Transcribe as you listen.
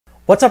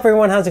What's up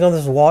everyone, how's it going?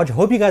 This is Waj.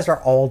 Hope you guys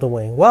are all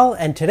doing well,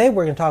 and today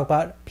we're going to talk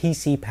about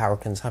PC power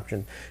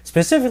consumption,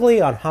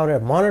 specifically on how to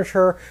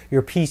monitor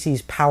your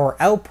PC's power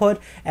output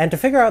and to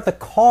figure out the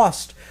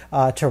cost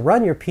to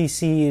run your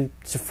PC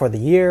for the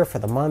year, for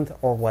the month,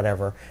 or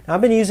whatever. Now,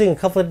 I've been using a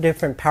couple of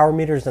different power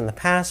meters in the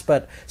past,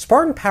 but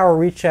Spartan Power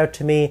reached out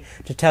to me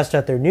to test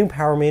out their new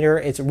power meter.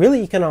 It's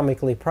really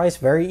economically priced,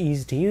 very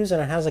easy to use,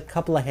 and it has a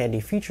couple of handy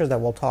features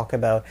that we'll talk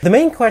about. The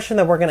main question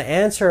that we're going to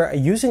answer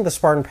using the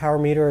Spartan Power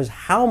meter is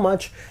how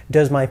much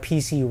does my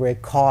PC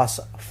rig cost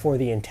for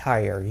the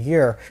entire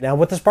year? Now,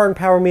 with the Spartan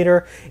Power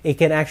meter, it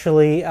can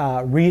actually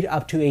read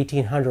up to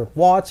 1800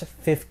 watts,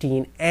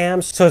 15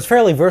 amps, so it's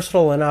fairly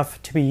versatile enough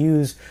to be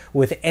used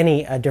with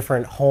any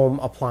different home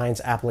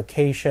appliance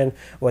application,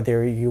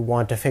 whether you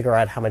want to figure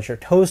out how much your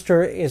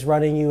toaster is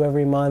running you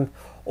every month,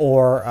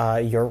 or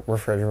your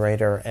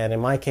refrigerator, and in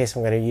my case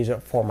I'm going to use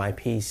it for my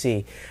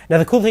PC. Now,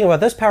 the cool thing about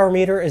this power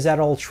meter is that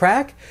it'll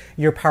track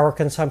your power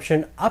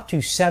consumption up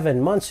to 7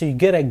 months, so you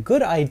get a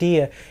good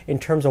idea in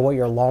terms of what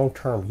your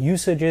long-term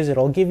usage is.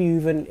 It'll give you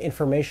even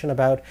information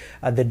about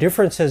the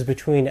differences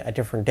between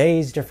different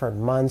days, different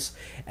months,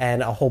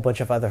 and a whole bunch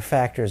of other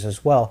factors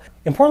as well.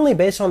 Importantly,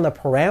 based on the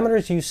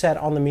parameters you set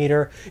on the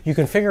meter, you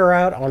can figure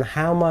out on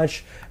how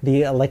much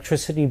the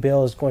electricity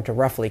bill is going to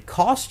roughly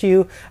cost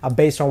you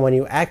based on when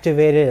you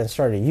activate it and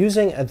started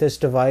using this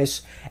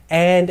device.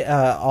 And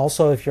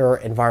also, if you're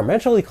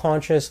environmentally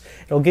conscious,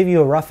 it'll give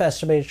you a rough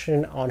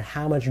estimation on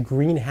how much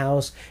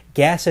greenhouse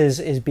gases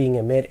is being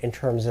emitted in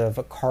terms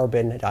of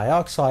carbon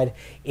dioxide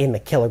in the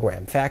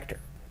kilogram factor.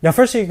 Now,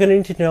 firstly, you're going to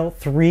need to know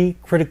 3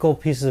 critical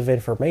pieces of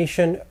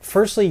information.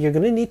 Firstly, you're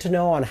going to need to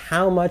know on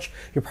how much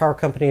your power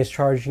company is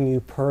charging you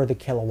per the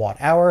kilowatt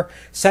hour.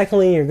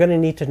 Secondly, you're going to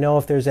need to know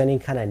if there's any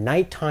kind of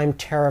nighttime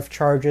tariff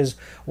charges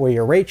where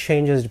your rate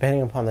changes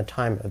depending upon the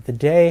time of the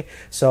day.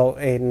 So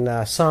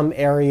in some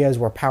areas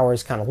where power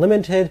is kind of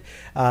limited,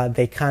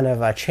 they kind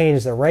of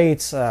change the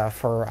rates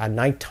for a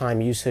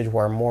nighttime usage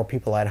where more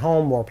people at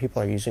home, more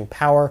people are using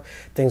power,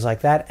 things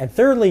like that. And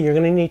thirdly, you're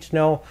going to need to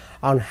know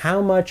on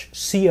how much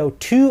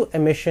CO2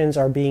 emissions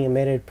are being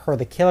emitted per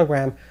the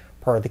kilogram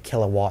per the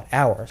kilowatt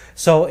hour.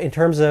 So in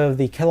terms of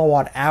the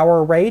kilowatt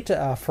hour rate,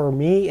 for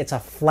me, it's a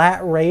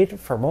flat rate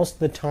for most of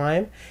the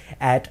time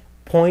at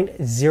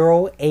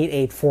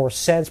 0.0884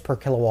 cents per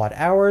kilowatt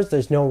hours.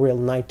 There's no real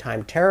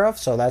nighttime tariff,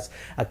 so that's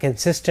a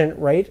consistent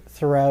rate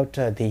throughout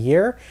the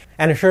year.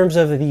 And in terms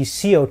of the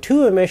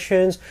CO2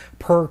 emissions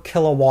per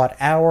kilowatt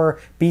hour,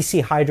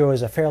 BC Hydro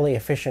is a fairly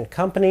efficient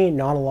company,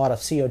 not a lot of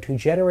CO2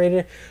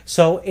 generated.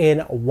 So in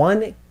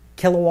 1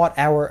 kilowatt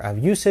hour of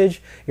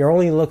usage, you're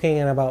only looking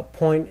at about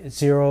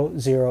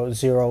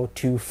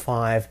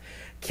 0.00025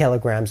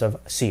 kilograms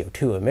of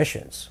CO2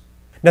 emissions.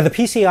 Now, the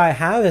PC I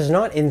have is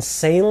not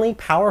insanely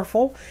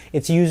powerful.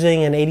 It's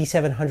using an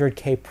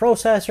 8700K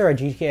processor, a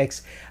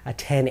GTX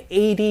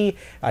 1080,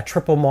 a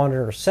triple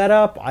monitor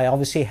setup. I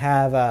obviously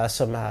have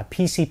some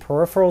PC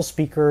peripherals,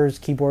 speakers,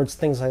 keyboards,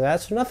 things like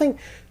that. So nothing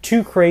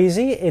too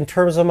crazy in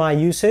terms of my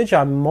usage.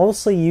 I'm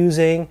mostly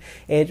using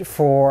it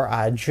for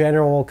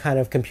general kind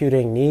of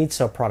computing needs,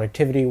 so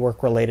productivity,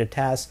 work-related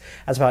tasks.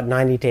 That's about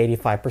 90 to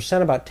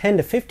 85%. About 10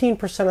 to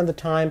 15% of the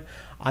time,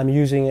 I'm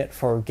using it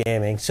for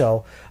gaming.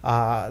 So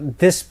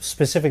this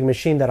specific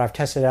machine that I've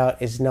tested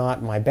out is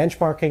not my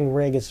benchmarking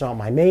rig. It's not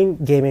my main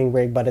gaming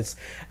rig, but it's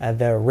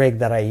the rig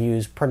that I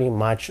use pretty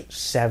much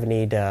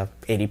 70 to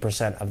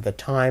 80% of the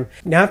time.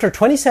 Now, after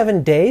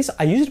 27 days,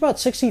 I used about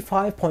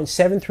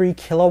 65.73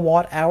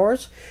 kilowatt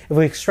hours. If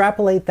we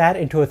extrapolate that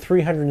into a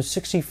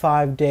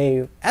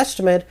 365-day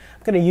estimate,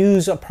 I'm going to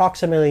use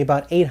approximately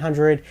about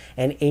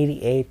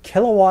 888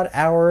 kilowatt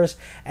hours.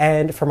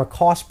 And from a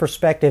cost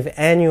perspective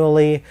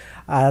annually,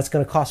 that's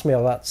going to cost me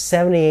about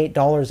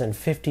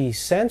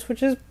 $78.50,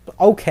 which is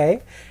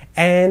okay.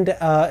 And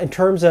in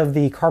terms of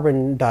the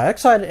carbon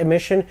dioxide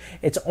emission,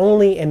 it's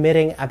only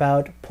emitting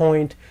about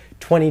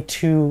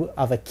 0.22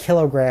 of a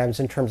kilograms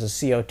in terms of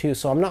CO2.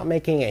 So I'm not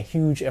making a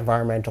huge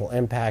environmental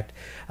impact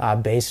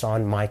based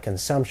on my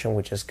consumption,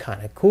 which is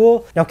kind of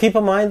cool. Now, keep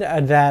in mind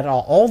that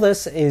all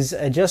this is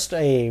just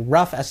a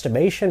rough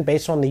estimation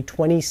based on the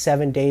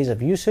 27 days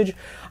of usage.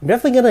 I'm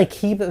definitely going to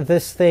keep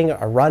this thing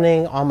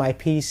running on my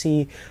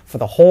PC for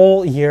the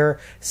whole year,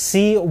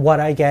 see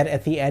what I get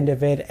at the end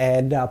of it,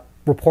 and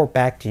report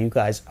back to you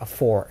guys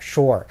for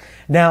sure.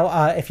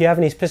 Now, if you have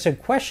any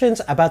specific questions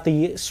about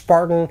the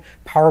Spartan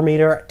power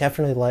meter,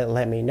 definitely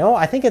let me know.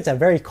 I think it's a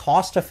very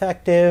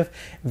cost-effective,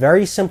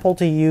 very simple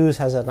to use,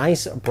 has a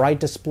nice bright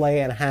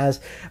display, and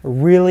has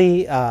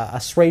really a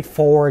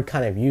straightforward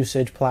kind of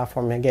usage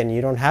platform. Again,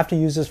 you don't have to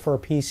use this for a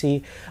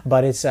PC,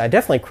 but it's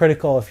definitely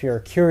critical if you're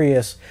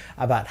curious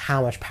about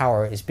how much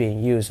power is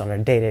being used on a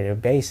day-to-day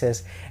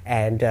basis,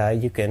 and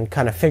you can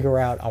kind of figure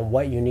out on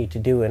what you need to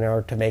do in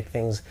order to make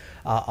things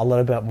a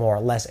little bit more or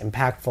less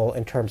impactful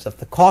in terms of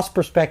the cost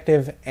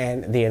perspective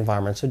and the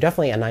environment. So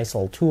definitely a nice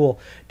little tool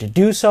to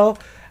do so.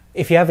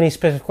 If you have any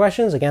specific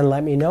questions, again,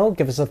 let me know.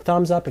 Give us a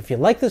thumbs up. If you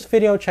like this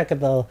video, check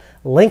out the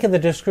link in the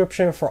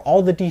description for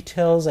all the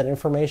details and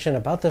information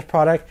about this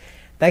product.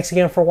 Thanks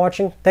again for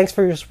watching. Thanks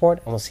for your support,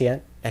 and we'll see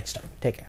you next time. Take care.